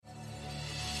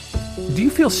Do you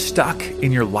feel stuck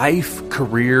in your life,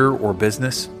 career, or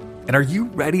business? And are you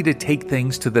ready to take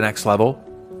things to the next level?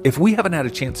 If we haven't had a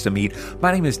chance to meet,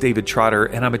 my name is David Trotter,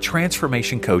 and I'm a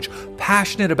transformation coach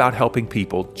passionate about helping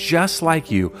people just like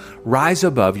you rise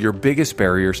above your biggest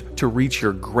barriers to reach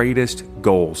your greatest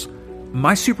goals.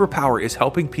 My superpower is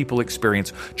helping people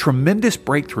experience tremendous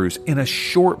breakthroughs in a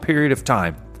short period of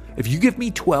time. If you give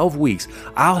me 12 weeks,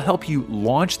 I'll help you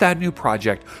launch that new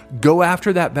project, go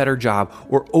after that better job,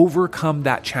 or overcome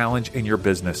that challenge in your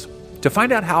business. To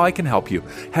find out how I can help you,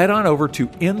 head on over to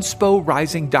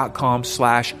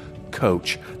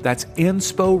insporising.com/coach. That's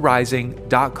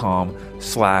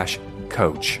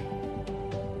insporising.com/coach.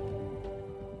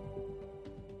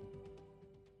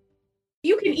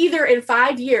 You can either in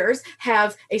 5 years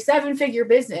have a 7-figure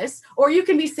business, or you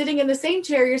can be sitting in the same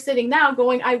chair you're sitting now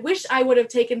going, I wish I would have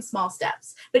taken small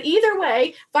steps. But either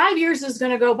way, 5 years is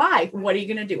going to go by. What are you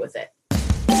going to do with it?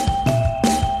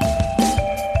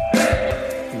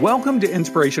 Welcome to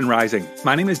Inspiration Rising.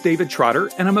 My name is David Trotter,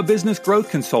 and I'm a business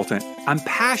growth consultant. I'm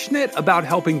passionate about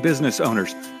helping business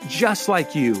owners, just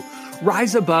like you,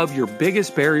 rise above your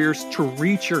biggest barriers to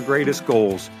reach your greatest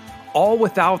goals, all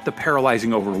without the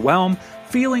paralyzing overwhelm,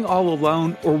 feeling all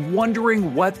alone, or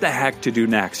wondering what the heck to do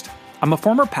next. I'm a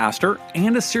former pastor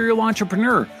and a serial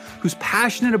entrepreneur who's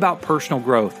passionate about personal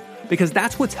growth because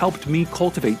that's what's helped me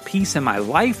cultivate peace in my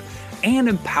life and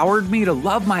empowered me to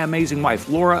love my amazing wife,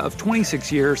 Laura, of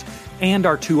 26 years, and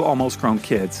our 2 almost grown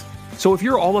kids. So if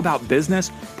you're all about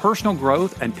business, personal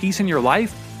growth, and peace in your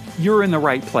life, you're in the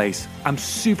right place. I'm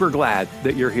super glad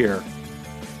that you're here.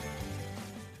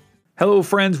 Hello,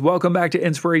 friends. Welcome back to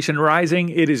Inspiration Rising.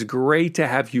 It is great to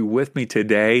have you with me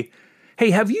today. Hey,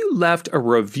 have you left a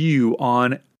review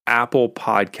on Apple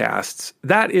Podcasts?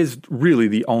 That is really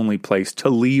the only place to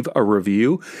leave a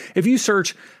review. If you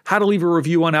search how to leave a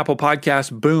review on Apple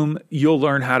Podcasts, boom, you'll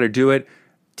learn how to do it.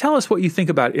 Tell us what you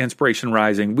think about Inspiration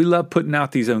Rising. We love putting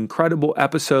out these incredible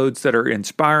episodes that are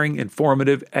inspiring,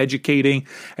 informative, educating,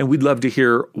 and we'd love to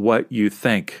hear what you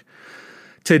think.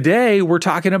 Today, we're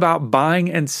talking about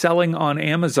buying and selling on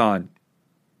Amazon.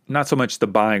 Not so much the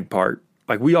buying part.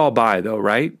 Like we all buy though,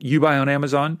 right? You buy on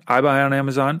Amazon. I buy on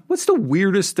Amazon. What's the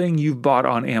weirdest thing you've bought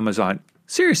on Amazon?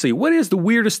 Seriously, what is the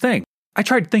weirdest thing? I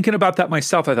tried thinking about that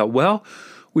myself. I thought, well,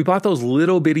 we bought those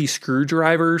little bitty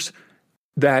screwdrivers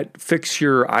that fix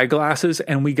your eyeglasses,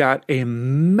 and we got a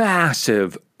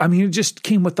massive, it just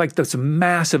came with like this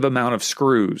massive amount of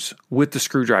screws with the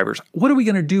screwdrivers. What are we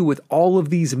going to do with all of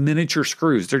these miniature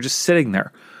screws? They're just sitting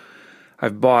there.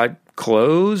 I've bought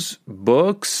clothes,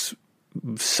 books,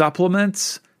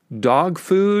 supplements, dog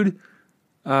food,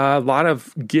 a lot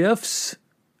of gifts.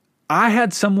 I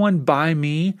had someone buy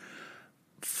me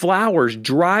flowers,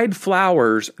 dried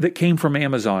flowers that came from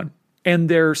Amazon, and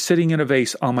they're sitting in a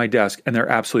vase on my desk, and they're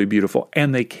absolutely beautiful.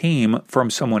 And they came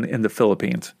from someone in the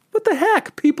Philippines. What the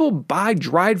heck? People buy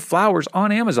dried flowers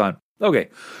on Amazon. Okay,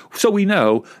 so we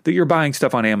know that you're buying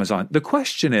stuff on Amazon. The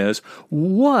question is,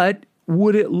 what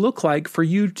would it look like for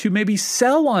you to maybe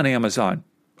sell on Amazon?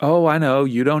 Oh, I know,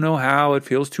 you don't know how, it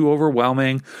feels too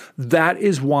overwhelming. That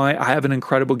is why I have an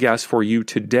incredible guest for you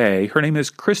today. Her name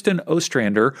is Kristen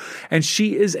Ostrander, and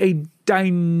she is a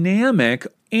dynamic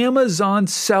Amazon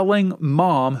selling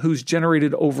mom who's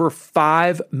generated over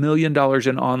 $5 million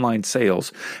in online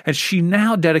sales. And she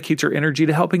now dedicates her energy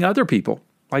to helping other people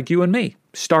like you and me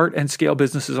start and scale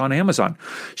businesses on Amazon.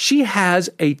 She has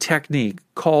a technique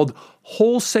called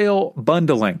wholesale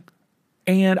bundling.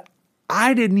 And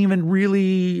I didn't even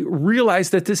really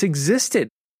realize that this existed.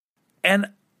 And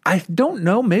I don't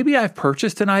know, maybe I've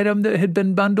purchased an item that had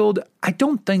been bundled. I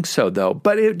don't think so though,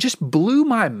 but it just blew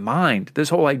my mind, this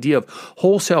whole idea of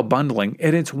wholesale bundling.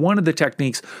 And it's one of the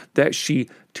techniques that she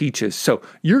teaches. So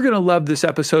you're going to love this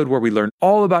episode where we learn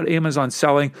all about Amazon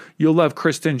selling. You'll love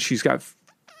Kristen. She's got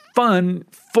fun,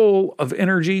 full of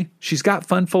energy. She's got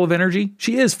fun, full of energy.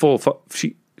 She is full of,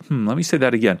 let me say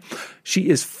that again. She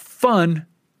is fun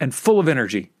and full of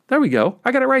energy. There we go.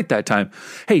 I got it right that time.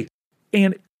 Hey,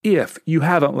 and if you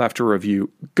haven't left a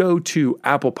review, go to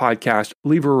Apple Podcast,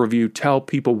 leave a review, tell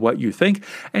people what you think,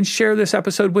 and share this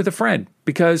episode with a friend,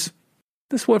 because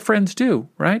this is what friends do,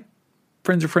 right?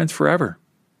 Friends are friends forever.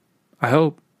 I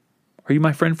hope. Are you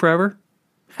my friend forever?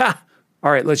 Ha!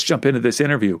 All right, let's jump into this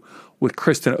interview with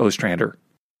Kristen Ostrander.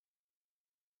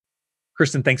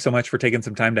 Kristen, thanks so much for taking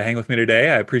some time to hang with me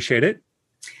today. I appreciate it.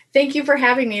 Thank you for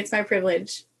having me. It's my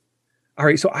privilege. All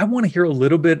right, so I want to hear a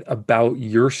little bit about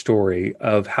your story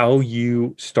of how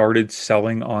you started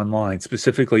selling online,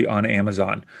 specifically on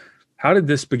Amazon. How did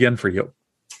this begin for you?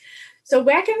 So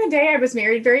back in the day, I was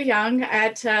married very young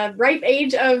at ripe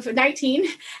age of 19.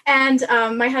 And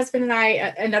my husband and I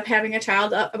ended up having a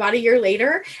child about a year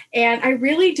later. And I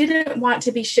really didn't want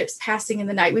to be ships passing in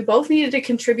the night. We both needed to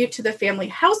contribute to the family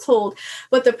household.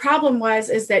 But the problem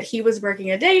is that he was working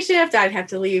a day shift. I'd have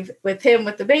to leave with him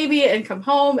with the baby and come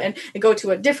home and go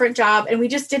to a different job. And we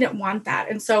just didn't want that.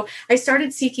 And so I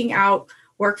started seeking out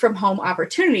work from home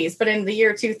opportunities. But in the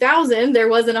year 2000, there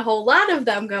wasn't a whole lot of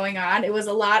them going on. It was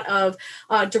a lot of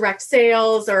direct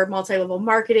sales or multi-level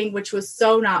marketing, which was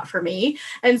so not for me.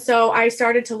 And so I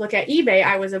started to look at eBay.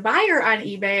 I was a buyer on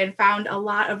eBay and found a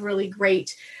lot of really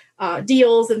great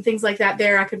deals and things like that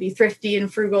there. I could be thrifty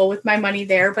and frugal with my money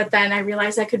there, but then I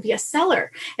realized I could be a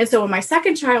seller. And so when my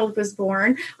second child was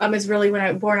born, is really when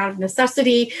I was born out of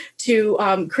necessity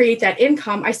to create that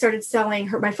income. I started selling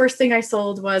her. My first thing I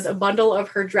sold was a bundle of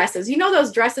her dresses. You know,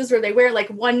 those dresses where they wear like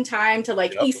one time to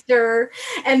like Easter.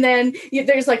 And then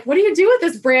there's like, what do you do with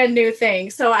this brand new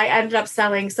thing? So I ended up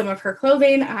selling some of her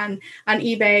clothing on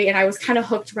eBay. And I was kind of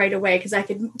hooked right away because I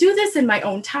could do this in my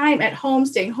own time at home,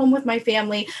 staying home with my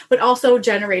family, but also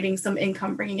generating some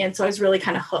income bringing in. So I was really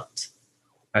kind of hooked.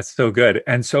 That's so good.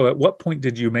 And so at what point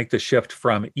did you make the shift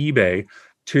from eBay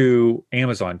to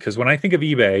Amazon? Because when I think of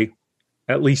eBay,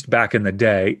 at least back in the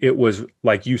day, it was,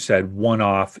 like you said,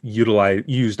 one-off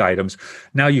used items.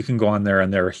 Now you can go on there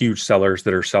and there are huge sellers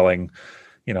that are selling,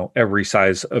 every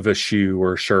size of a shoe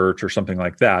or shirt or something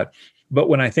like that. But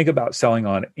when I think about selling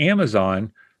on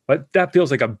Amazon, that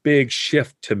feels like a big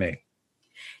shift to me.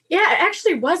 Yeah, it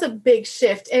actually was a big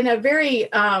shift and a very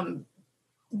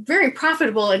very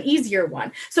profitable and easier one.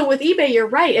 So with eBay, you're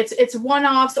right. It's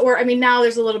one-offs, or now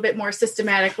there's a little bit more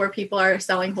systematic where people are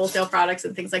selling wholesale products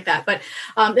and things like that. But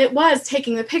it was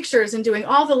taking the pictures and doing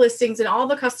all the listings and all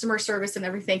the customer service and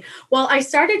everything. Well, I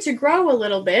started to grow a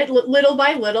little bit, little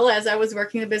by little, as I was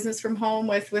working the business from home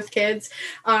with kids.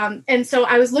 And so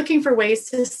I was looking for ways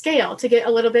to scale, to get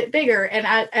a little bit bigger. And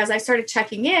as I started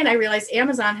checking in, I realized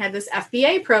Amazon had this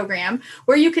FBA program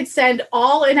where you could send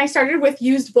and I started with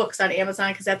used books on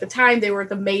Amazon, because at the time they were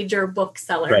the major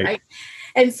bookseller, right?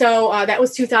 And so that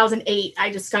was 2008. I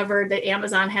discovered that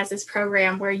Amazon has this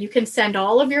program where you can send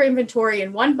all of your inventory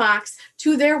in one box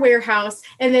to their warehouse,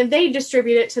 and then they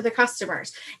distribute it to the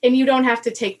customers. And you don't have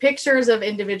to take pictures of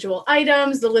individual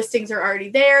items. The listings are already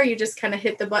there. You just kind of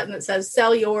hit the button that says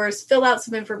sell yours, fill out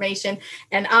some information,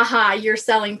 and you're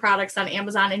selling products on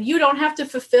Amazon, and you don't have to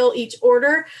fulfill each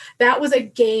order. That was a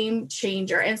game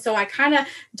changer. And so I kind of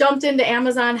jumped into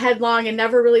Amazon headlong and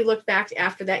never really looked back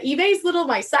after that. eBay's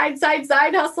my side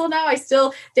hustle now. I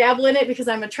still dabble in it because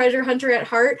I'm a treasure hunter at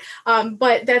heart.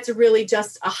 But that's really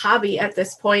just a hobby at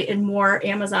this point, and more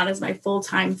Amazon is my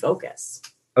full-time focus.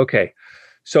 Okay.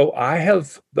 So I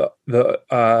have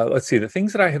the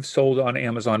things that I have sold on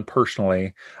Amazon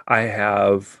personally. I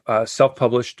have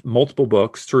self-published multiple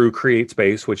books through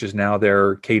CreateSpace, which is now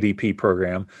their KDP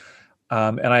program.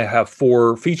 And I have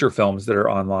 4 feature films that are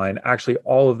online. Actually,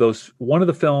 all of those, one of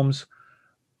the films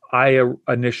I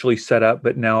initially set up,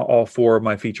 but now all 4 of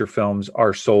my feature films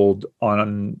are sold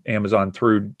on Amazon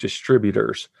through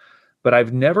distributors. But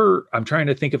I'm trying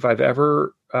to think if I've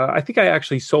ever, I think I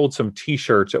actually sold some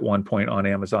t-shirts at one point on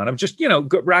Amazon. I'm just,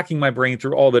 racking my brain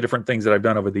through all the different things that I've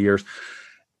done over the years.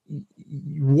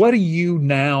 What do you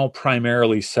now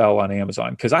primarily sell on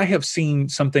Amazon? Because I have seen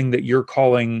something that you're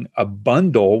calling a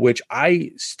bundle, which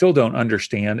I still don't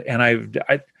understand. And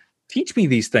I teach me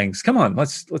these things. Come on,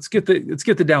 let's get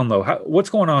the down low. What's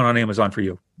going on Amazon for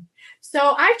you?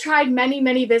 So I've tried many,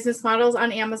 many business models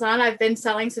on Amazon. I've been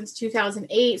selling since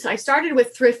 2008. So I started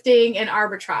with thrifting and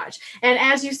arbitrage. And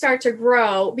as you start to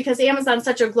grow, because Amazon's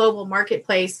such a global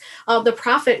marketplace, the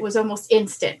profit was almost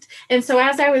instant. And so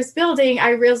as I was building,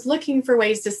 I was looking for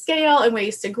ways to scale and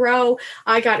ways to grow.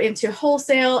 I got into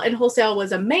wholesale, and wholesale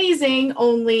was amazing,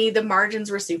 only the margins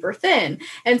were super thin.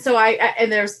 And so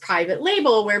and there's private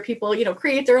label where people,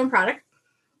 create their own product.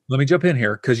 Let me jump in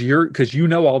here because you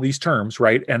know all these terms,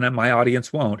 right? And then my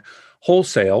audience won't.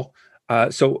 Wholesale.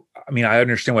 So, I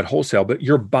understand what wholesale, but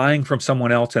you're buying from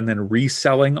someone else and then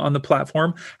reselling on the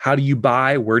platform. How do you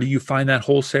buy? Where do you find that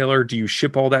wholesaler? Do you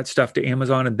ship all that stuff to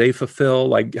Amazon and they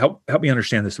fulfill? Help me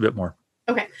understand this a bit more.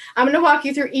 Okay, I'm going to walk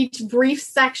you through each brief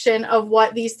section of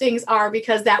what these things are,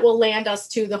 because that will land us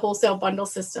to the wholesale bundle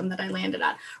system that I landed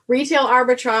on. Retail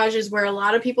arbitrage is where a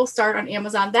lot of people start on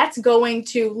Amazon. That's going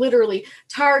to literally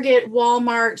Target,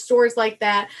 Walmart, stores like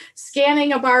that,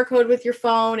 scanning a barcode with your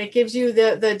phone. It gives you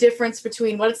the difference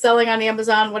between what it's selling on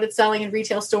Amazon, what it's selling in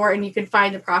retail store, and you can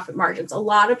find the profit margins. A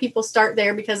lot of people start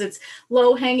there because it's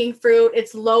low-hanging fruit.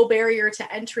 It's low barrier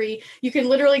to entry. You can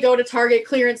literally go to Target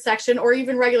clearance section or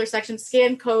even regular section, scan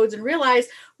scan codes and realize,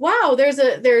 wow, this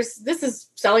is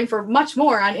selling for much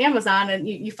more on Amazon, and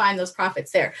you find those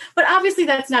profits there. But obviously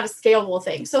that's not a scalable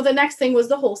thing. So the next thing was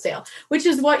the wholesale, which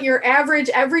is what your average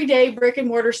everyday brick and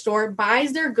mortar store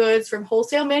buys their goods from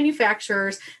wholesale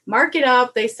manufacturers, mark it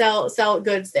up, they sell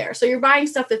goods there. So you're buying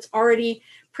stuff that's already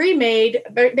pre-made,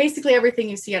 basically everything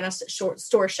you see on a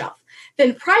store shelf.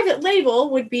 Then private label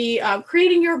would be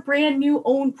creating your brand new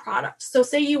own product. So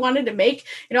say you wanted to make,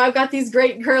 I've got these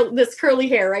great this curly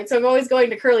hair, right? So I'm always going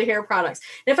to curly hair products.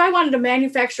 And if I wanted to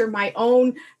manufacture my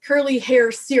own curly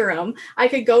hair serum, I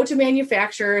could go to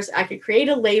manufacturers, I could create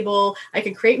a label, I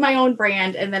could create my own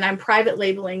brand, and then I'm private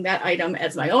labeling that item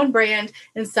as my own brand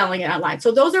and selling it online.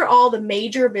 So those are all the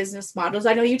major business models.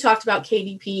 I know you talked about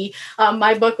KDP.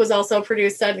 My book was also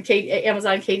produced on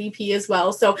Amazon KDP as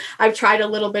well. So I've tried a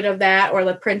little bit of that, or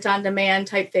the print on demand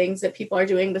type things that people are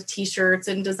doing with t-shirts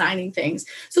and designing things.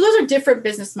 So those are different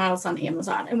business models on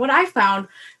Amazon. And what I found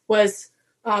was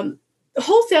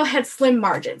wholesale had slim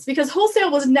margins because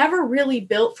wholesale was never really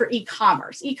built for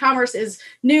e-commerce. E-commerce is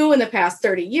new in the past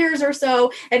 30 years or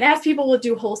so. And as people will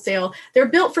do wholesale, they're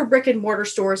built for brick and mortar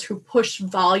stores who push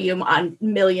volume on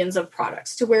millions of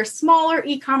products, to where smaller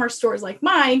e-commerce stores like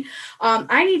mine,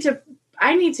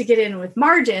 I need to get in with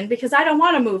margin because I don't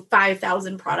want to move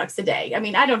 5,000 products a day. I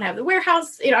mean, I don't have the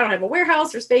warehouse, I don't have a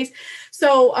warehouse or space.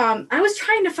 So I was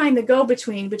trying to find the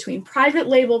go-between between private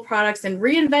label products and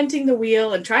reinventing the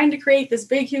wheel and trying to create this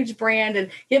big, huge brand and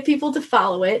get people to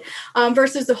follow it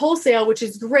versus the wholesale, which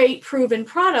is great, proven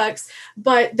products,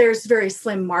 but there's very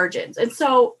slim margins. And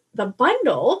so the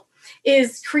bundle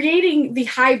is creating the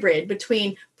hybrid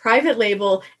between private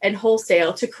label and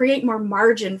wholesale to create more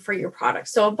margin for your product.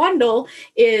 So a bundle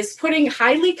is putting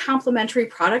highly complementary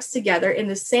products together in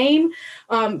the same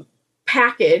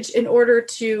package in order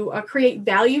to create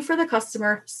value for the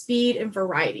customer, speed, and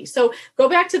variety. So go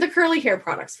back to the curly hair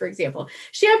products, for example.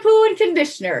 Shampoo and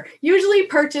conditioner, usually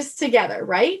purchased together,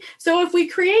 right? So if we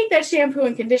create that shampoo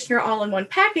and conditioner all in one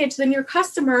package, then your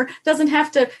customer doesn't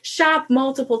have to shop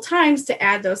multiple times to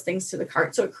add those things to the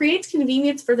cart. So it creates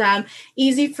convenience for them,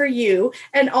 easy for you,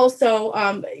 and also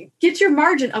get your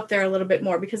margin up there a little bit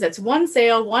more because it's one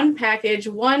sale, one package,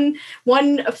 one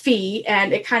fee,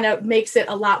 and it kind of makes it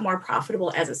a lot more profitable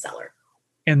as a seller.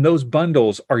 And those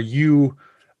bundles, are you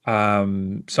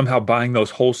somehow buying those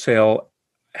wholesale,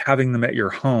 having them at your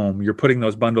home? You're putting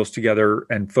those bundles together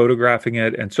and photographing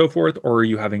it and so forth, or are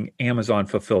you having Amazon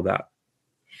fulfill that?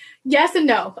 Yes and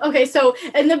no. Okay, so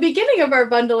in the beginning of our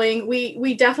bundling,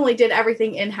 we definitely did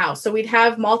everything in-house. So we'd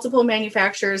have multiple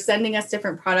manufacturers sending us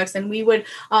different products, and we would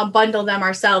bundle them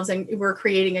ourselves, and we're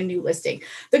creating a new listing.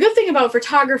 The good thing about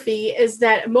photography is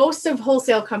that most of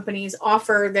wholesale companies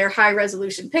offer their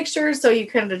high-resolution pictures, so you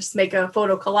can just make a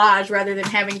photo collage rather than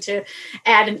having to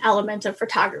add an element of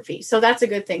photography. So that's a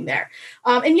good thing there.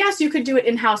 And yes, you could do it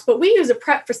in-house, but we use a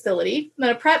prep facility. And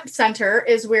a prep center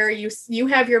is where you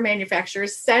have your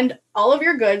manufacturers send all of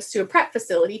your goods to a prep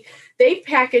facility. They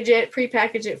package it,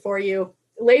 pre-package it for you,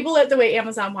 label it the way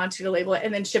Amazon wants you to label it,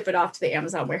 and then ship it off to the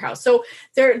Amazon warehouse. So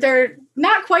they're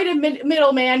not quite a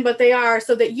middleman, but they are,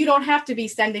 so that you don't have to be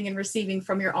sending and receiving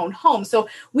from your own home. So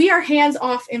we are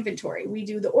hands-off inventory. We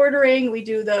do the ordering, we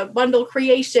do the bundle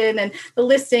creation and the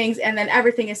listings, and then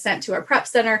everything is sent to our prep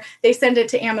center. They send it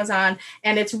to Amazon,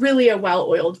 and it's really a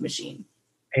well-oiled machine.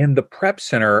 And the prep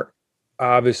center,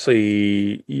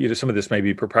 obviously, some of this may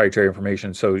be proprietary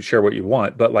information, so share what you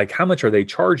want, but like, how much are they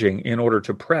charging in order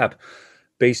to prep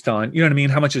based on, you know what I mean?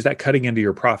 How much is that cutting into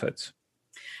your profits?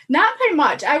 Not very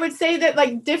much. I would say that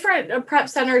like different prep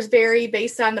centers vary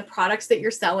based on the products that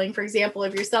you're selling. For example,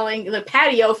 if you're selling the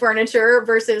patio furniture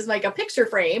versus like a picture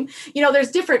frame, there's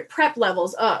different prep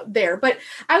levels there. But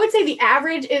I would say the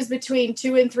average is between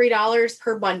 $2 and $3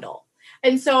 per bundle.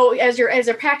 And so as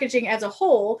a packaging as a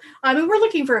whole, we're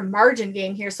looking for a margin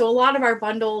gain here. So a lot of our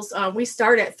bundles, we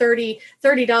start at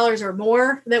 $30 or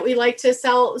more that we like to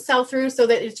sell through, so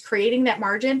that it's creating that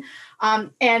margin.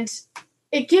 And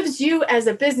it gives you as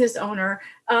a business owner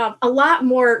a lot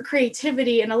more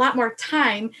creativity and a lot more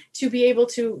time to be able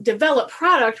to develop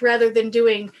product rather than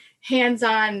doing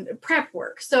hands-on prep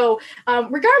work. So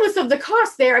regardless of the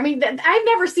cost there, I mean, I've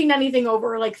never seen anything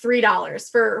over like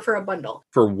 $3 for a bundle.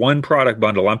 For one product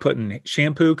bundle, I'm putting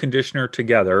shampoo, conditioner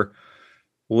together,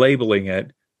 labeling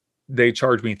it. They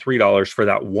charge me $3 for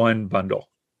that one bundle.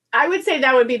 I would say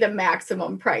that would be the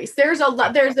maximum price. There's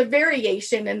a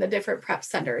variation in the different prep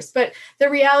centers, but the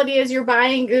reality is you're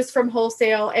buying this from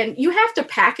wholesale and you have to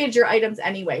package your items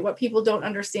anyway. What people don't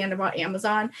understand about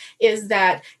Amazon is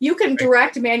that you can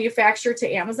direct manufacture to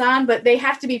Amazon, but they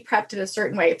have to be prepped in a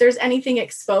certain way. If there's anything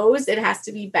exposed, it has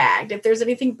to be bagged. If there's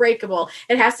anything breakable,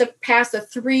 it has to pass a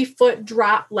 3-foot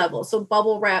drop level. So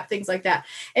bubble wrap, things like that.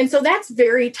 And so that's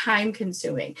very time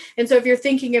consuming. And so if you're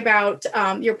thinking about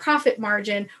your profit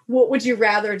margin, what would you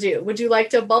rather do? Would you like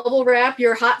to bubble wrap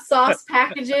your hot sauce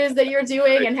packages that you're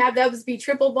doing and have those be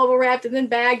triple bubble wrapped and then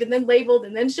bagged and then labeled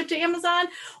and then shipped to Amazon?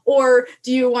 Or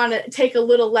do you want to take a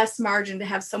little less margin to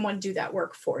have someone do that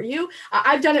work for you?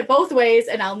 I've done it both ways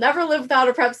and I'll never live without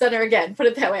a prep center again. Put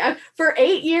it that way. For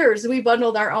 8 years, we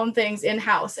bundled our own things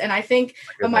in-house. And I think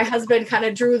my husband kind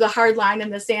of drew the hard line in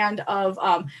the sand of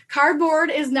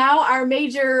cardboard is now our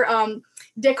major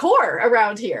decor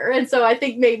around here. And so I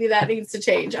think maybe that needs to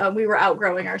change. We were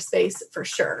outgrowing our space for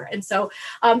sure. And so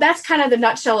that's kind of the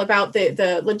nutshell about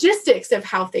the logistics of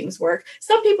how things work.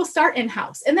 Some people start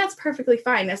in-house and that's perfectly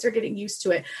fine as they're getting used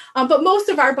to it. But most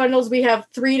of our bundles, we have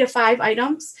 3 to 5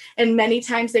 items and many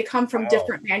times they come from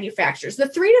different manufacturers. The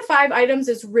 3 to 5 items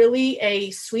is really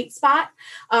a sweet spot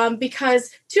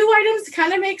because 2 items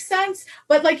kind of makes sense.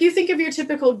 But like you think of your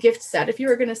typical gift set, if you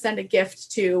were going to send a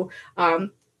gift to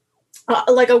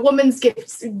like a woman's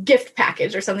gift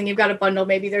package or something, you've got a bundle,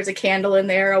 maybe there's a candle in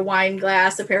there, a wine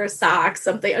glass, a pair of socks,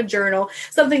 something, a journal,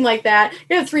 something like that.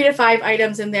 You have 3 to 5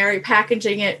 items in there, you're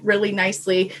packaging it really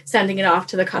nicely, sending it off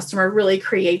to the customer really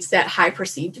creates that high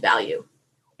perceived value.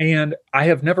 And I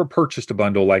have never purchased a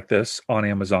bundle like this on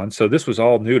Amazon. So this was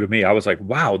all new to me. I was like,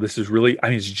 wow, this is really,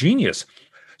 it's genius.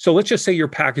 So let's just say you're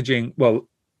packaging, well,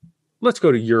 let's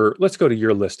go to your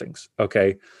listings.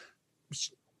 Okay.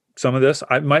 Some of this,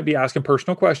 I might be asking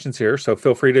personal questions here, so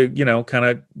feel free to, kind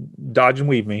of dodge and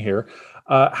weave me here.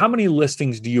 How many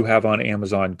listings do you have on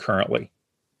Amazon currently?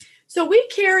 So we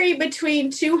carry between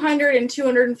 200 and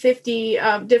 250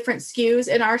 different SKUs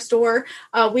in our store.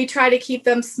 We try to keep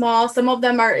them small. Some of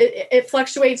them it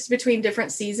fluctuates between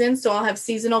different seasons. So I'll have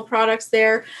seasonal products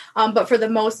there. But for the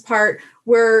most part,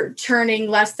 we're churning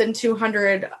less than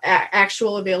 200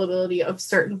 actual availability of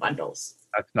certain bundles.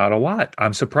 That's not a lot.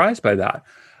 I'm surprised by that.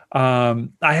 I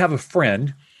have a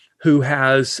friend who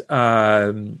has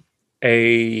a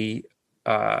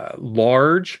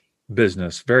large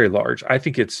business, very large. I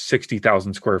think it's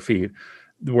 60,000 square feet,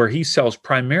 where he sells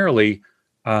primarily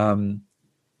pool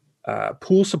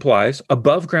supplies,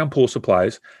 above ground pool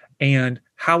supplies, and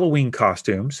Halloween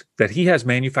costumes that he has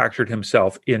manufactured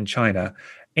himself in China.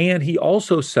 And he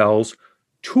also sells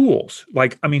tools.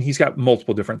 He's got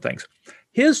multiple different things.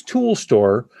 His tool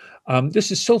store,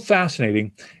 this is so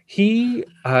fascinating. He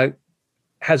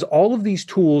has all of these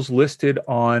tools listed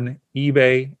on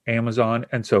eBay, Amazon,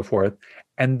 and so forth.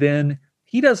 And then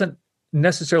he doesn't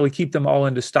necessarily keep them all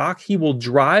into stock. He will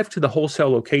drive to the wholesale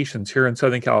locations here in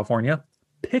Southern California,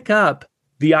 pick up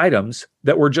the items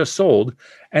that were just sold,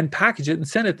 and package it and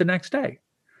send it the next day.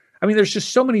 There's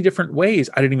just so many different ways.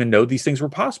 I didn't even know these things were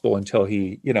possible until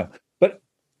he, but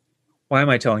why am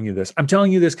I telling you this? I'm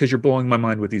telling you this because you're blowing my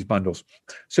mind with these bundles.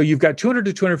 So you've got 200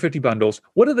 to 250 bundles.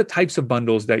 What are the types of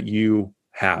bundles that you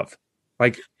have?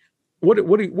 Like, what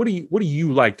do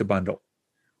you like to bundle?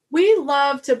 We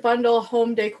love to bundle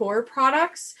home decor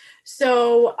products.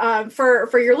 So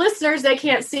for your listeners, they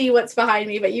can't see what's behind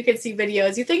me, but you can see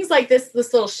videos. Things like this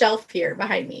little shelf here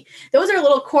behind me. Those are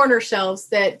little corner shelves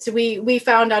that we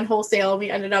found on wholesale. We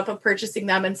ended up purchasing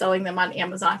them and selling them on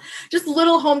Amazon. Just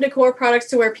little home decor products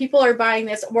to where people are buying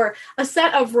this, or a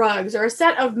set of rugs or a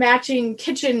set of matching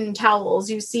kitchen towels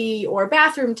you see, or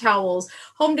bathroom towels,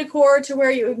 home decor to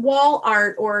where wall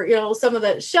art, or some of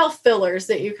the shelf fillers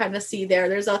that you kind of see there.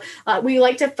 There's we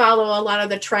like to follow a lot of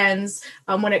the trends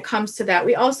when it comes to that.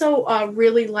 We also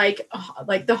really like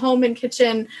the home and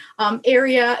kitchen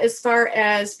area, as far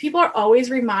as people are always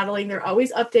remodeling, they're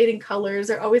always updating colors,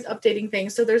 they're always updating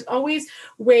things. So there's always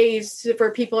ways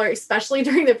for people, especially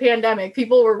during the pandemic,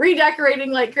 people were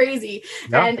redecorating like crazy.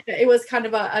 Yeah. And it was kind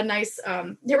of a nice,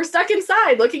 they were stuck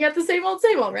inside looking at the same old,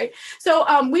 right?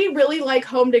 So we really like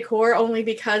home decor only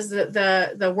because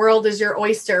the world is your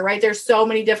oyster, right? There's so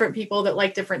many different people that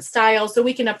like different styles, so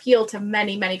we can appeal to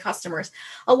many, many customers.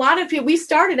 A lot of people, we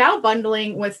started out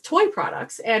bundling with toy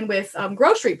products and with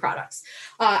grocery products.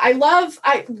 I love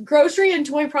grocery and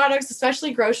toy products,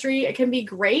 especially grocery. It can be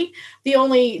great. The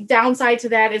only downside to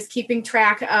that is keeping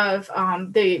track of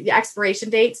the expiration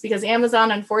dates, because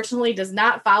Amazon, unfortunately, does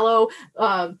not follow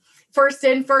first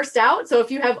in, first out. So if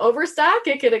you have overstock,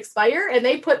 it could expire, and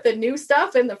they put the new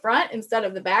stuff in the front instead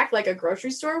of the back, like a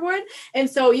grocery store would. And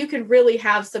so you can really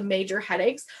have some major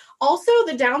headaches. Also,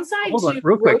 the downside Hold on, to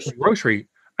real quick.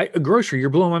 Grocery, you're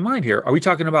blowing my mind here. Are we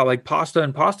talking about like pasta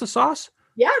and pasta sauce?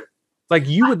 Yeah. Like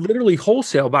you would literally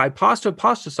wholesale buy pasta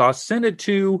sauce, send it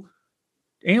to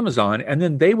Amazon, and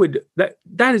then they would,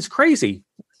 that is crazy.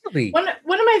 Really? One of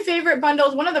my favorite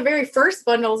bundles, one of the very first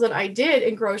bundles that I did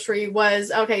in grocery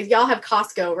was, okay, y'all have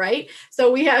Costco, right?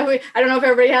 So I don't know if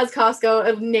everybody has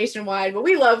Costco nationwide, but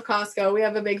we love Costco. We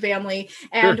have a big family.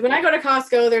 And Sure. when I go to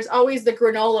Costco, there's always the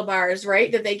granola bars,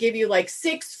 right? That they give you like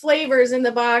 6 flavors in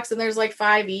the box, and there's like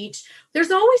 5 each.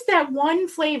 There's always that one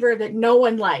flavor that no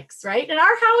one likes, right? In our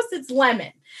house, it's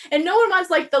lemon. And no one wants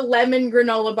like the lemon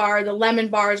granola bar, the lemon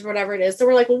bars, whatever it is. So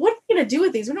we're like, well, what are we going to do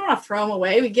with these? We don't want to throw them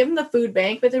away. We give them the food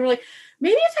bank, but then we're like,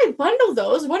 maybe if I bundle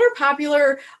those, what are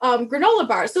popular granola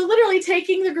bars? So literally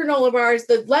taking the granola bars,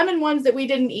 the lemon ones that we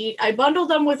didn't eat, I bundled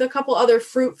them with a couple other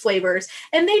fruit flavors,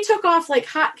 and they took off like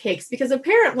hotcakes because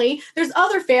apparently there's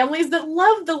other families that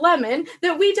love the lemon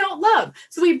that we don't love.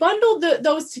 So we bundled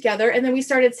those together, and then we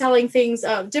started selling things,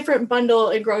 different bundle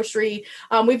in grocery.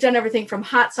 We've done everything from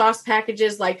hot sauce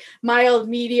packages like mild,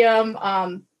 medium,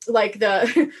 like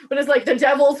the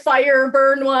devil fire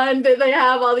burn one that they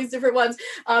have, all these different ones,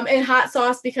 and hot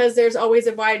sauce, because there's always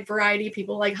a wide variety.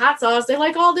 People like hot sauce, they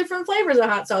like all different flavors of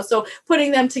hot sauce, so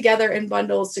putting them together in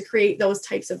bundles to create those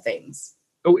types of things.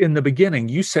 Oh, in the beginning,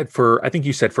 I think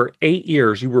you said for 8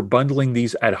 years you were bundling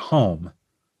these at home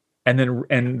and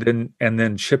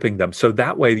then shipping them, so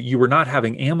that way you were not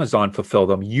having Amazon fulfill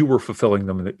them, you were fulfilling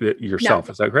them yourself.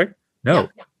 No. Is that correct? No.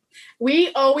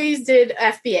 We always did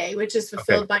FBA, which is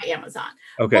fulfilled by Amazon.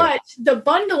 Okay. But the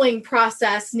bundling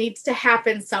process needs to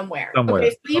happen somewhere. Okay.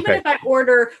 So even if I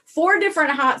order 4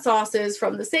 different hot sauces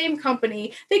from the same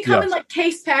company, they come in like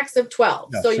case packs of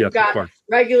 12. So you've got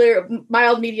regular,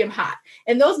 mild, medium, hot.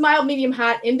 And those mild, medium,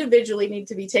 hot individually need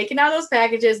to be taken out of those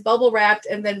packages, bubble wrapped,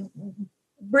 and then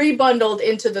rebundled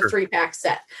into the 3-pack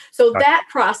set. So that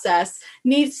process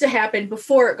needs to happen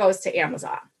before it goes to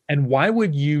Amazon. And why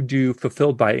would you do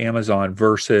fulfilled by Amazon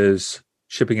versus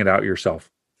shipping it out yourself?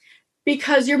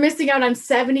 Because you're missing out on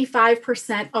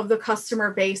 75% of the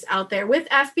customer base out there. With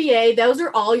FBA, those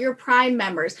are all your Prime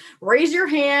members. Raise your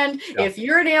hand if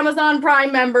you're an Amazon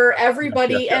Prime member.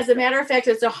 Everybody, as a matter of fact,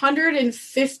 it's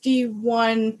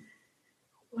 151.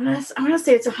 I want to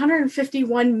say it's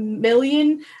 151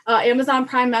 million Amazon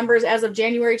Prime members as of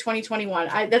January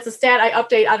 2021. That's a stat I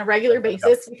update on a regular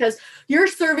basis because you're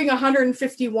serving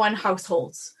 151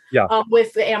 households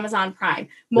with the Amazon Prime.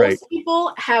 Most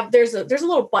people have, there's a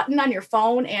little button on your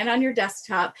phone and on your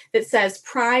desktop that says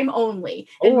Prime only.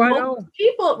 And most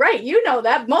people, you know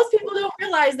that. Most people don't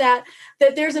realize that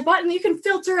there's a button you can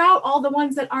filter out all the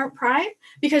ones that aren't Prime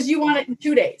because you want it in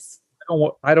 2 days.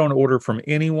 I don't order from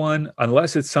anyone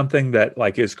unless it's something that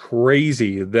like is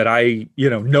crazy that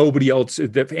nobody else,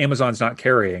 that Amazon's not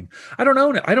carrying. I don't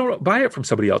own it. I don't buy it from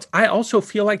somebody else. I also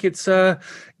feel like it's going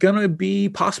to be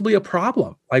possibly a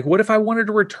problem. Like, what if I wanted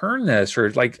to return this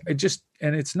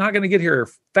and it's not going to get here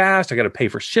fast. I got to pay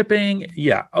for shipping.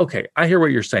 Yeah. Okay. I hear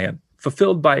what you're saying.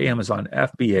 Fulfilled by Amazon,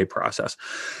 FBA process.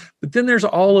 But then there's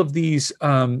all of these,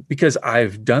 because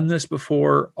I've done this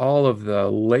before, all of the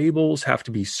labels have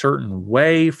to be certain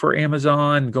way for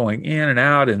Amazon going in and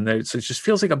out. And it just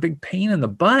feels like a big pain in the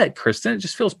butt, Kristen. It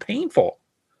just feels painful.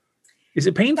 Is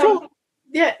it painful?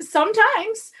 Yeah,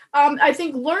 sometimes. I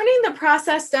think learning the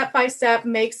process step by step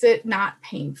makes it not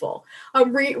painful.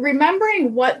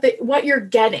 Remembering what you're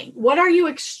getting, what are you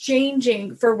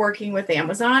exchanging for working with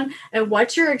Amazon, and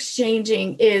what you're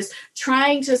exchanging is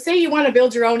trying to say you want to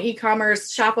build your own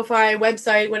e-commerce, Shopify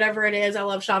website, whatever it is. I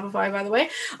love Shopify, by the way.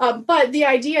 But the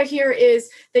idea here is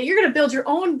that you're going to build your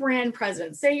own brand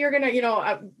presence. Say you're going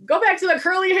to, go back to the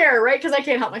curly hair, right? Because I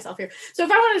can't help myself here. So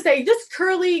if I want to say this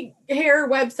curly hair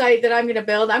website that I'm going to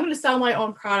build, I'm going to sell my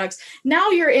own products.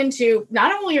 Now you're into,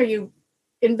 not only are you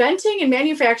inventing and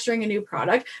manufacturing a new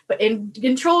product, but in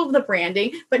control of the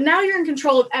branding, but now you're in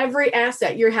control of every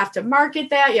asset. You have to market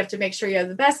that. You have to make sure you have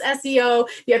the best SEO.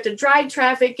 You have to drive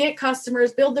traffic, get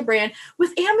customers, build the brand.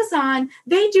 With Amazon,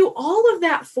 they do all of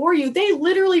that for you. They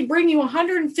literally bring you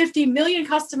 150 million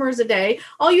customers a day.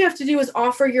 All you have to do is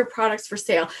offer your products for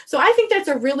sale. So I think that's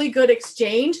a really good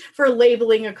exchange for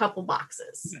labeling a couple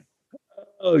boxes.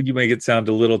 Oh, you make it sound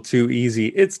a little too easy.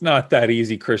 It's not that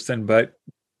easy, Kristen, but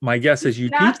my guess is it's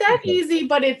not that easy,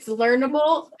 but it's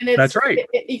learnable. And that's right.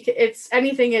 It's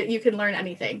anything, you can learn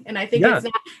anything. And I think it's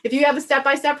not, if you have a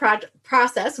step-by-step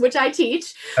process, which I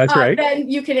teach, that's right, then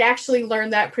you can actually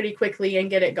learn that pretty quickly and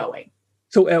get it going.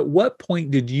 So at what point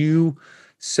did you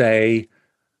say,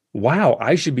 wow,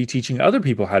 I should be teaching other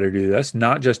people how to do this,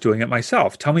 not just doing it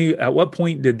myself. Tell me, at what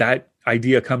point did that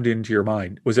idea come into your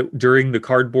mind? Was it during the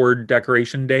cardboard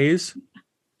decoration days?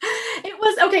 It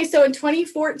was okay. So in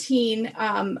 2014,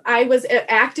 I was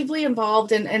actively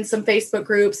involved in some Facebook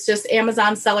groups, just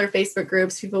Amazon seller Facebook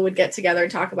groups. People would get together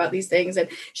and talk about these things and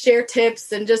share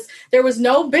tips. And just there was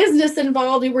no business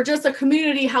involved. We were just a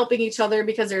community helping each other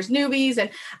because there's newbies. And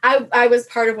I was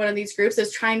part of one of these groups,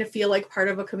 is trying to feel like part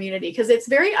of a community, because it's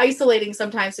very isolating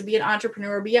sometimes to be an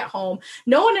entrepreneur, be at home.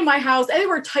 No one in my house, and they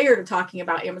were tired of talking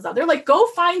about Amazon. They're like, go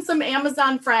find some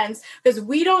Amazon friends because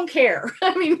we don't care.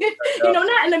 I mean,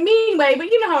 not in a mean way, but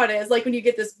you know how it is. Like when you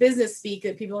get this business speak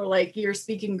that people are like, you're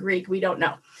speaking Greek, we don't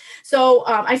know. So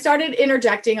I started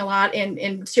interjecting a lot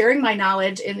in sharing my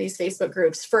knowledge in these Facebook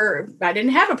groups. I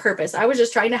didn't have a purpose. I was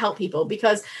just trying to help people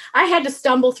because I had to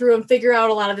stumble through and figure out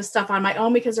a lot of this stuff on my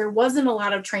own because there wasn't a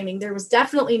lot of training. There was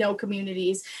definitely no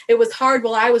communities. It was hard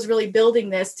while I was really building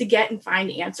this to get and find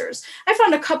answers. I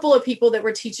found a couple of people that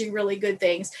were teaching really good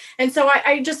things. And so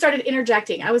I just started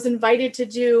interjecting. I was invited to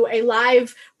do a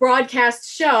live broadcast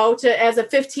show as a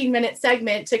 15-minute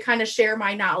segment to kind of share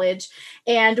my knowledge.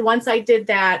 And once I did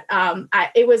that,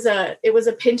 it was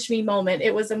a pinch me moment.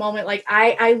 It was a moment like,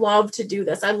 I love to do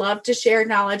this. I love to share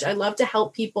knowledge. I love to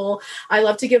help people. I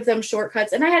love to give them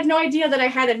shortcuts. And I had no idea that I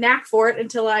had a knack for it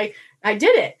until I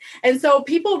did it. And so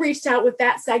people reached out with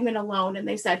that segment alone and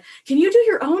they said, can you do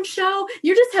your own show?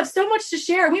 You just have so much to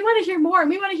share. We want to hear more. And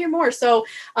we want to hear more. So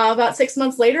about 6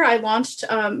 months later, I launched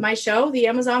my show, The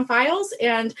Amazon Files.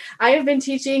 And I have been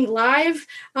teaching live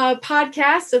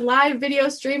podcasts and live video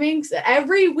streamings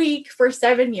every week for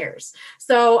 7 years.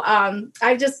 So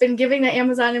I've just been giving the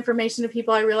Amazon information to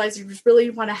people. I realized you just really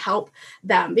want to help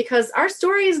them because our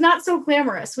story is not so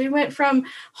glamorous. We went from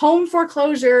home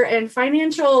foreclosure and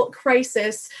financial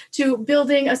crisis to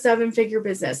building a 7-figure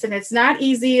business. And it's not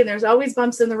easy and there's always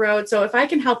bumps in the road. So if I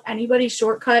can help anybody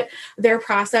shortcut their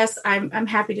process, I'm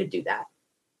happy to do that.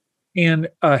 And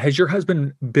has your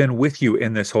husband been with you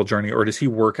in this whole journey, or does he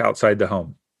work outside the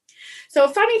home? So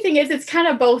funny thing is, it's kind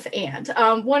of both and.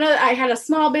 I had a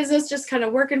small business just kind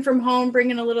of working from home,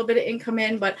 bringing a little bit of income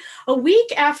in. But a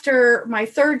week after my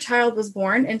third child was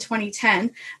born in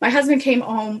 2010, my husband came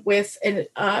home with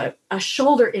a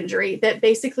shoulder injury that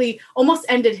basically almost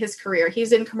ended his career.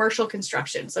 He's in commercial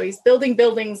construction. So he's building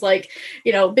buildings like,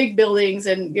 big buildings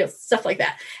and stuff like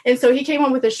that. And so he came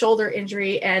home with a shoulder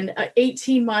injury, and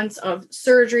 18 months of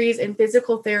surgeries and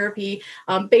physical therapy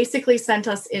basically sent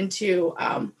us into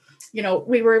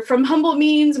we were from humble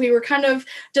means. We were kind of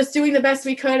just doing the best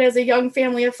we could as a young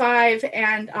family of 5.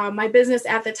 And my business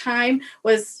at the time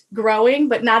was growing,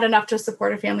 but not enough to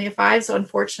support a family of 5. So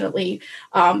unfortunately,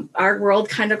 our world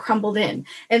kind of crumbled in.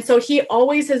 And so he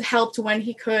always has helped when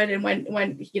he could. And when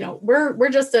we're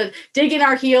just a dig in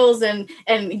our heels and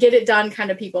get it done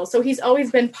kind of people. So he's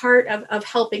always been part of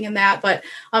helping in that. But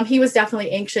he was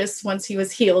definitely anxious once he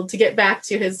was healed to get back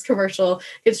to his commercial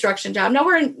construction job. Now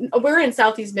we're in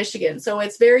Southeast Michigan. So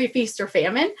it's very feast or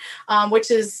famine, which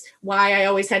is why I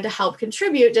always had to help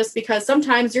contribute, just because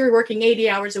sometimes you're working 80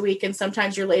 hours a week and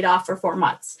sometimes you're laid off for 4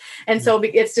 months. And so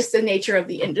it's just the nature of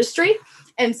the industry.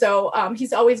 And so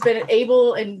he's always been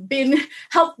able and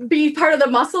helped be part of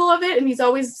the muscle of it. And he's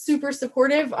always super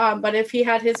supportive. But if he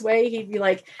had his way, he'd be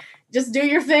like, just do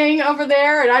your thing over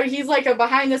there. And he's like a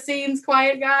behind the scenes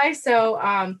quiet guy.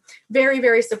 So very,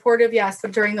 very supportive. Yes.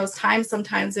 But during those times,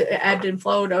 sometimes it ebbed and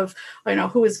flowed of,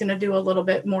 who is going to do a little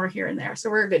bit more here and there. So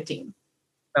we're a good team.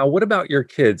 Now, what about your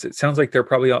kids? It sounds like they're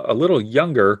probably a little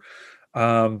younger,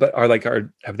 but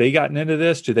have they gotten into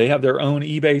this? Do they have their own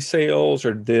eBay sales,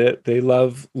 or do they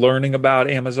love learning about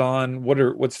Amazon?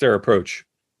 What's their approach?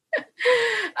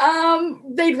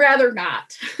 They'd rather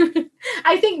not.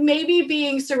 I think maybe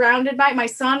being surrounded by, my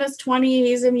son is 20,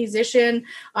 he's a musician,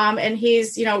 and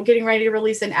he's, getting ready to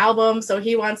release an album. So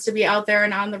he wants to be out there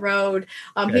and on the road.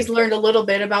 Okay. He's learned a little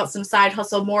bit about some side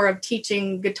hustle, more of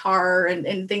teaching guitar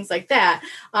and things like that.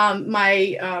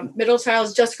 My middle child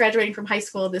is just graduating from high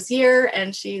school this year,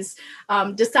 and she's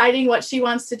deciding what she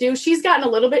wants to do. She's gotten a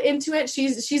little bit into it.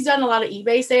 She's done a lot of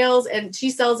eBay sales, and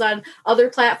she sells on other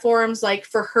platforms like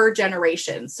for her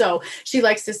generation. So she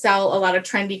likes to sell a lot of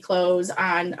trendy clothes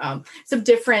on some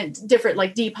different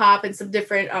like Depop and some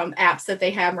different apps that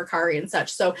they have, Mercari and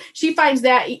such. So she finds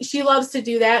that she loves to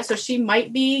do that. So she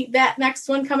might be that next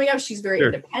one coming up. She's very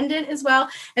independent as well.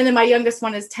 And then my youngest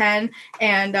one is 10,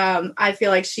 and I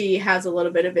feel like she has a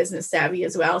little bit of business savvy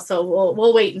as well. So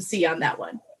we'll wait and see on that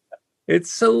one.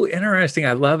 It's so interesting.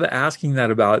 I love asking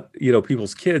that about,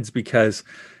 people's kids, because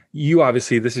you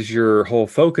obviously, this is your whole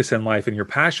focus in life and you're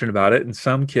passionate about it. And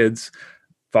some kids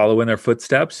follow in their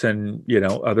footsteps, and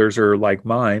others are like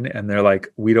mine, and they're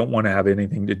like, we don't want to have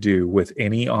anything to do with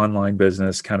any online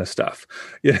business kind of stuff.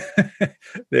 Yeah.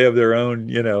 They have their own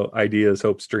ideas,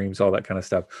 hopes, dreams, all that kind of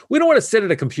stuff. We don't want to sit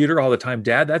at a computer all the time,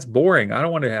 Dad. That's boring. I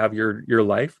don't want to have your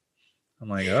life. I'm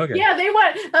like, okay. Yeah, they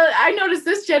want, I noticed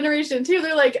this generation too.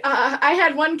 They're like, I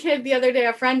had one kid the other day,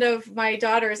 a friend of my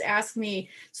daughter's asked me,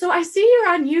 so I see you're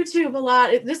on YouTube a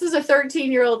lot. This is a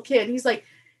 13-year-old kid. He's like,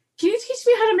 can you teach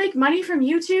me how to make money from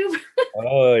YouTube?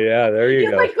 Oh yeah, there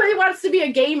you go. Like he wants to be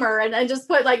a gamer and just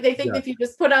put they think if you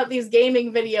just put out these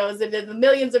gaming videos and then the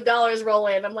millions of dollars roll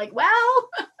in. I'm like, well,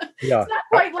 it's not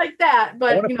quite like that.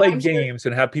 But I want to play games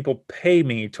and have people pay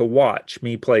me to watch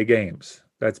me play games.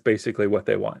 That's basically what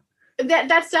they want.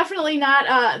 That's definitely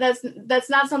not that's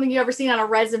not something you ever seen on a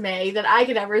resume that I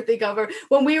could ever think of. Or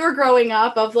when we were growing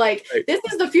up, of like, right, this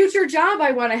is the future job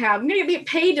I want to have. I'm going to get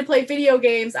paid to play video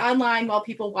games online while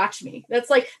people watch me.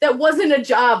 That wasn't a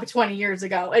job 20 years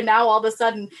ago, and now all of a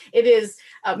sudden it is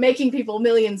making people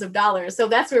millions of dollars. So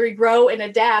that's where we grow and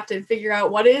adapt and figure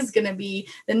out what is going to be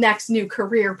the next new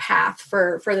career path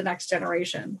for the next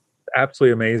generation.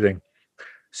 Absolutely amazing.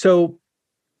 So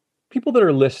people that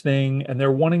are listening and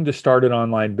they're wanting to start an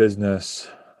online business,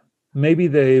 maybe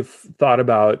they've thought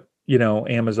about,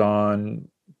 Amazon,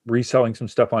 reselling some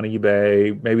stuff on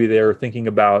eBay. Maybe they're thinking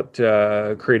about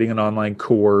creating an online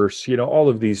course, all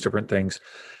of these different things.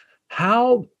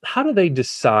 How do they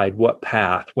decide what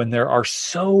path when there are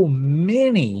so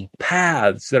many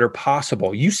paths that are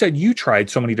possible? You said you tried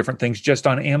so many different things just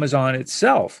on Amazon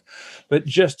itself, but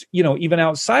just, even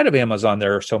outside of Amazon,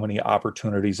 there are so many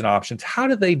opportunities and options. How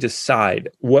do they decide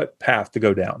what path to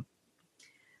go down?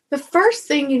 The first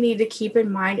thing you need to keep in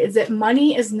mind is that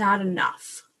money is not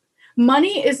enough.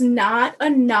 Money is not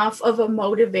enough of a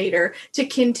motivator to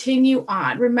continue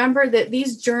on. Remember that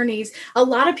these journeys, a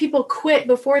lot of people quit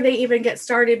before they even get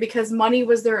started because money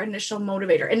was their initial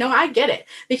motivator. And no, I get it,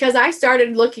 because I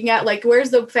started looking at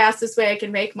where's the fastest way I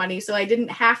can make money, so I didn't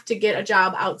have to get a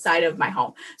job outside of my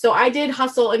home. So I did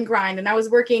hustle and grind, and I was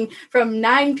working from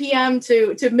 9 p.m.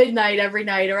 to midnight every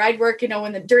night, or I'd work,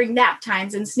 during nap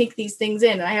times and sneak these things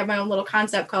in. And I have my own little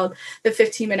concept called the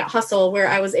 15-minute hustle, where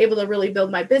I was able to really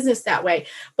build my business that way.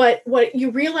 But what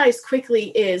you realize quickly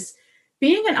is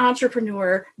being an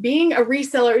entrepreneur, being a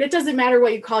reseller, it doesn't matter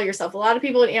what you call yourself. A lot of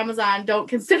people at Amazon don't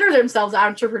consider themselves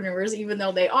entrepreneurs, even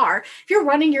though they are. If you're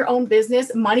running your own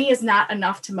business, money is not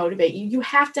enough to motivate you. You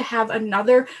have to have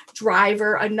another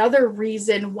driver, another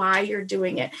reason why you're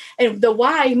doing it. And the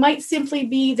why might simply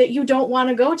be that you don't want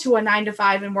to go to a 9 to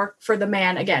 5 and work for the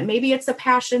man again. Maybe it's a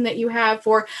passion that you have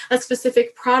for a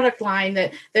specific product line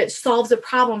that solves a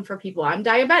problem for people. I'm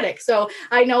diabetic, so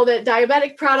I know that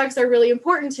diabetic products are really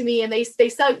important to me, and they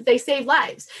save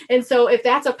lives. And so if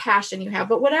that's a passion you have,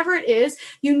 but whatever it is,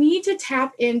 you need to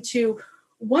tap into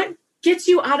what gets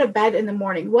you out of bed in the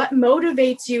morning, what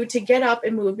motivates you to get up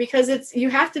and move, because you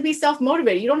have to be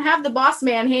self-motivated. You don't have the boss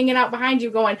man hanging out behind you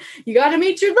going, you got to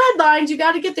meet your deadlines, you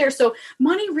got to get there. So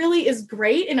money really is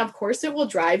great. And of course it will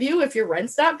drive you if your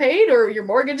rent's not paid or your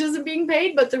mortgage isn't being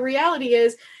paid. But the reality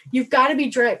is you've got to be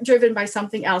driven by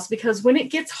something else, because when it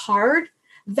gets hard,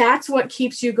 that's what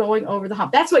keeps you going over the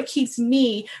hump. That's what keeps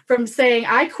me from saying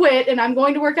I quit and I'm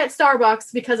going to work at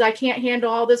Starbucks because I can't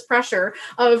handle all this pressure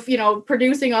of,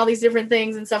 producing all these different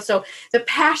things and stuff. So the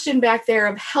passion back there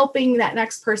of helping that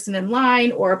next person in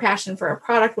line, or a passion for a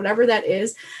product, whatever that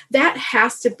is, that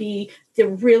has to be the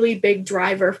really big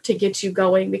driver to get you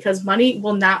going, because money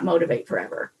will not motivate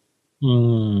forever.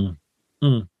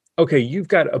 Okay, you've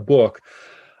got a book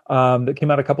that came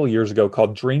out a couple of years ago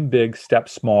called Dream Big, Step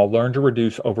Small, Learn to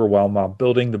Reduce Overwhelm While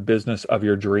Building the Business of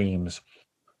Your Dreams.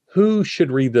 Who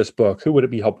should read this book? Who would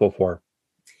it be helpful for?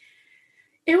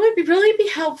 It would really be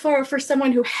helpful for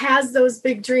someone who has those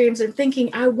big dreams and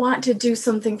thinking, I want to do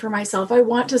something for myself. I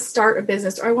want to start a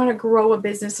business, or I want to grow a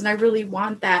business, and I really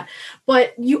want that.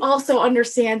 But you also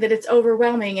understand that it's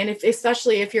overwhelming. And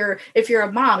especially if you're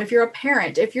a mom, if you're a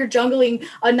parent, if you're juggling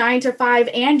a 9 to 5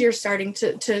 and you're starting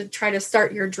to try to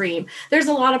start your dream, there's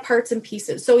a lot of parts and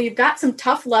pieces. So you've got some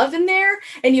tough love in there,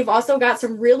 and you've also got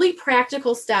some really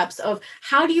practical steps of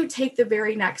how do you take the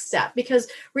very next step? Because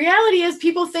reality is,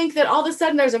 people think that all of a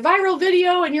sudden there's a viral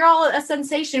video and you're all a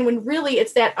sensation, when really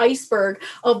it's that iceberg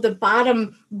of the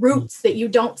bottom roots that you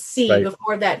don't see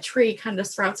before that tree kind of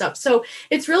sprouts up. So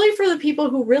it's really for the people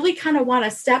who really kind of want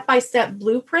a step-by-step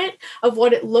blueprint of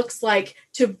what it looks like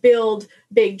to build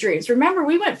big dreams. Remember,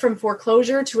 we went from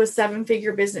foreclosure to a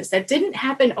 7-figure business. That didn't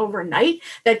happen overnight.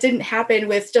 That didn't happen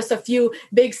with just a few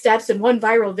big steps and one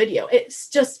viral video. It's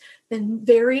just the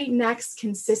very next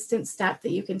consistent step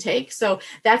that you can take. So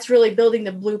that's really building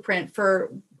the blueprint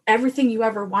for everything you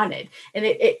ever wanted. And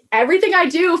everything I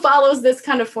do follows this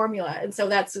kind of formula. And so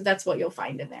that's what you'll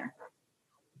find in there.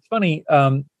 It's funny.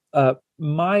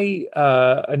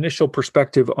 My initial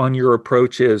perspective on your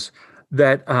approach is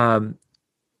that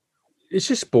it's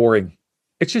just boring.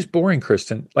 It's just boring,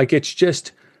 Kristen. Like, it's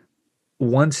just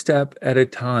one step at a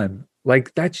time.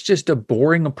 Like, that's just a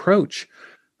boring approach.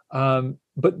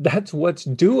 But that's what's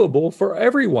doable for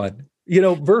everyone,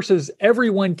 versus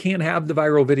everyone can't have the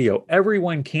viral video.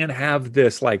 Everyone can't have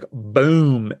this like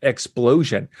boom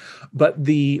explosion. But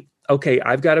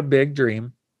I've got a big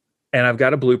dream and I've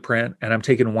got a blueprint and I'm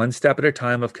taking one step at a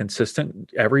time of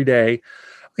consistent every day.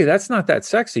 Okay, that's not that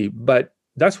sexy, but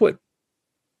that's what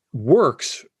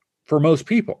works for most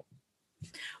people.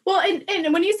 Well,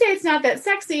 and when you say it's not that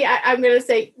sexy, I'm going to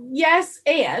say yes.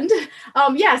 And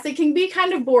yes, it can be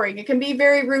kind of boring. It can be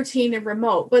very routine and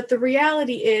remote. But the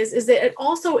reality is that it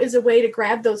also is a way to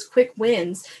grab those quick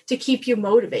wins to keep you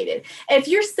motivated. If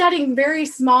you're setting very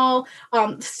small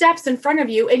steps in front of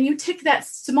you and you tick that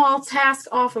small task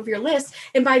off of your list,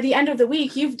 and by the end of the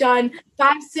week, you've done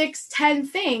 5, 6, 10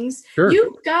 things, sure.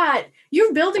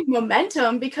 You're building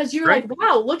momentum because you're right. Like,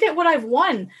 wow, look at what I've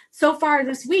won so far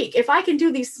this week. If I can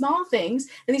do these small things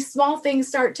and these small things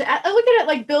start to look at it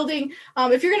like building,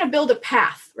 if you're going to build a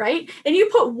path, right? And you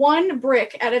put one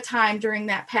brick at a time during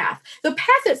that path. The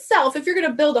path itself, if you're going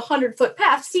to build a 100-foot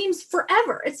path, seems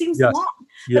forever. It seems long.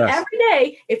 Yes. But every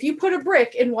day, if you put a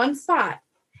brick in one spot,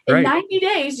 in 90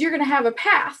 days, you're going to have a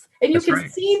path and you can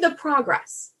see the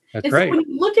progress. That's and right. So when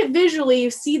you look at visually,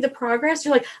 you see the progress.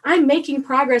 You're like, I'm making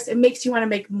progress. It makes you want to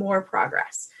make more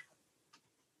progress.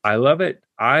 I love it.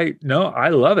 I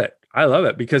love it. I love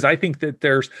it because I think that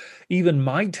there's even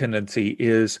my tendency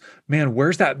is, man,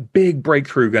 where's that big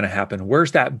breakthrough going to happen?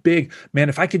 Where's that big, man,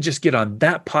 if I could just get on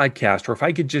that podcast, or if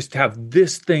I could just have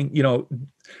this thing,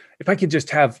 if I could just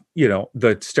have,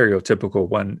 the stereotypical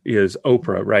one is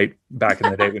Oprah, right? Back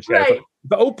in the day when she had, if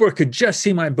Oprah could just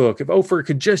see my book, if Oprah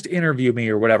could just interview me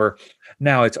or whatever.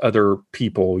 Now it's other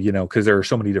people, because there are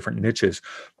so many different niches.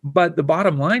 But the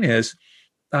bottom line is,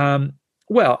 I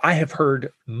have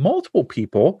heard multiple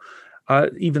people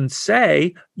even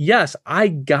say, yes, I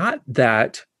got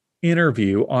that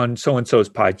interview on so-and-so's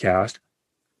podcast,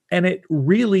 and it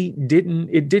really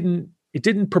didn't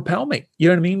propel me. You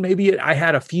know what I mean? Maybe I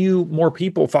had a few more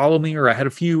people follow me, or I had a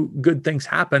few good things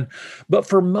happen. But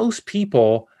for most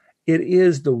people, it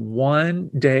is the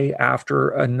one day after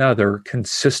another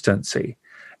consistency.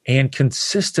 And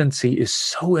consistency is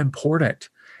so important.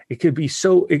 It could be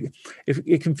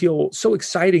it can feel so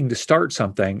exciting to start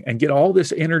something and get all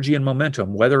this energy and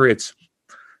momentum, whether it's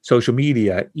social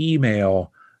media,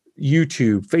 email,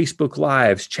 YouTube, Facebook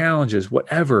Lives, challenges,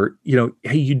 whatever,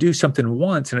 hey, you do something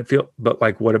once and but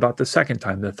like, what about the second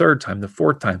time, the third time, the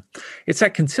fourth time? It's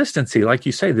that consistency, like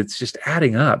you say, that's just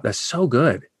adding up. That's so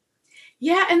good.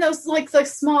 Yeah. And those like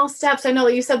small steps. I know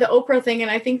that you said the Oprah thing,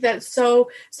 and I think that's so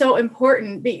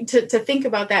important to think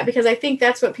about that, because I think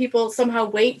that's what people somehow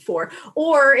wait for.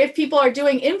 Or if people are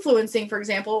doing influencing, for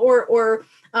example, or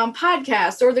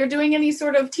podcasts, or they're doing any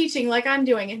sort of teaching like I'm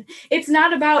doing. And it's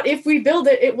not about if we build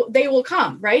it, they will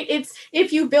come, right? It's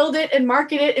if you build it and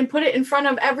market it and put it in front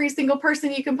of every single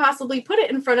person you can possibly put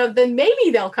it in front of, then maybe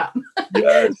they'll come.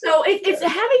 Yes. So it's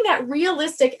having that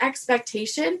realistic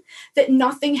expectation that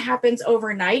nothing happens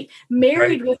overnight,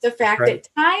 married with the fact that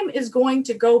time is going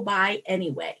to go by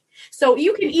anyway. So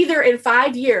you can either in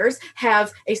 5 years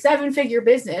have a 7-figure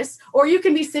business, or you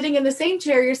can be sitting in the same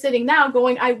chair you're sitting now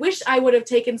going, I wish I would have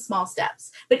taken small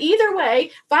steps. But either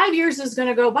way, 5 years is going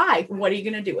to go by. What are you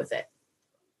going to do with it?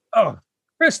 Oh,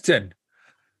 Kristen,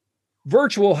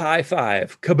 virtual high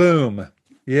five, kaboom.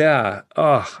 Yeah.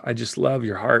 Oh, I just love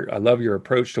your heart. I love your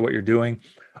approach to what you're doing.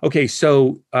 Okay,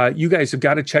 so you guys have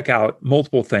got to check out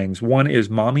multiple things. One is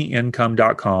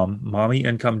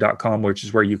mommyincome.com, which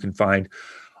is where you can find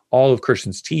all of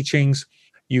Kristen's teachings.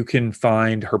 You can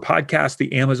find her podcast,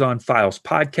 the Amazon Files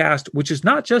podcast, which is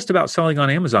not just about selling on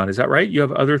Amazon. Is that right? You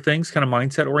have other things, kind of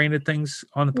mindset-oriented things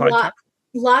on the podcast?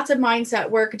 Lots of mindset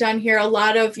work done here. A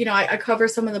lot of, I cover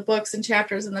some of the books and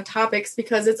chapters and the topics,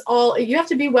 because you have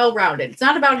to be well-rounded. It's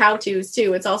not about how-tos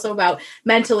too. It's also about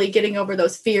mentally getting over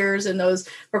those fears and those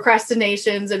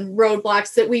procrastinations and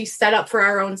roadblocks that we set up for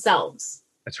our own selves.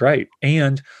 That's right.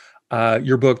 And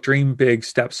your book, Dream Big,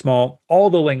 Step Small. All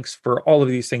the links for all of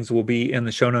these things will be in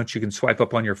the show notes. You can swipe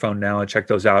up on your phone now and check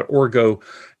those out, or go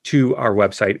to our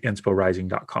website,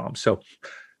 insporising.com. So,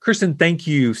 Kristen, thank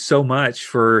you so much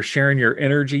for sharing your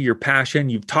energy, your passion.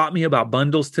 You've taught me about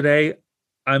bundles today.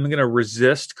 I'm going to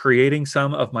resist creating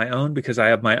some of my own because I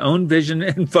have my own vision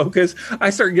and focus.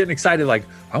 I start getting excited, like,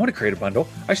 I want to create a bundle.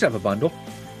 I should have a bundle.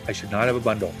 I should not have a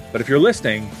bundle. But if you're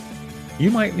listening,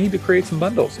 you might need to create some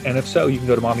bundles. And if so, you can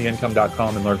go to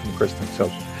mommyincome.com and learn from Kristen. So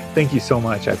thank you so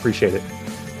much. I appreciate it.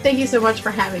 Thank you so much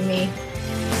for having me.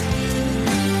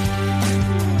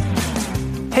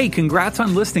 Hey, congrats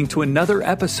on listening to another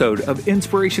episode of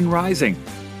Inspiration Rising.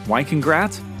 Why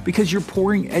congrats? Because you're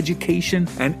pouring education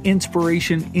and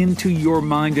inspiration into your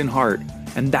mind and heart.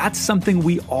 And that's something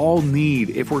we all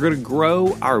need if we're going to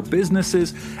grow our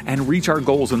businesses and reach our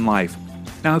goals in life.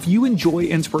 Now, if you enjoy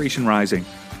Inspiration Rising,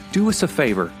 do us a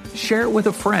favor, share it with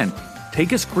a friend.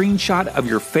 Take a screenshot of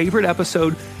your favorite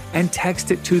episode and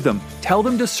text it to them. Tell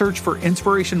them to search for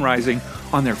Inspiration Rising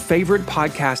on their favorite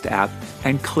podcast app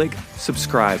and click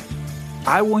subscribe.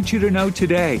 I want you to know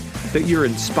today that you're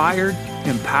inspired,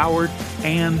 empowered,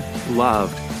 and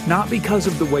loved. Not because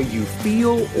of the way you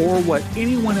feel or what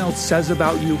anyone else says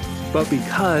about you, but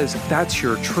because that's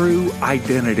your true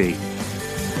identity.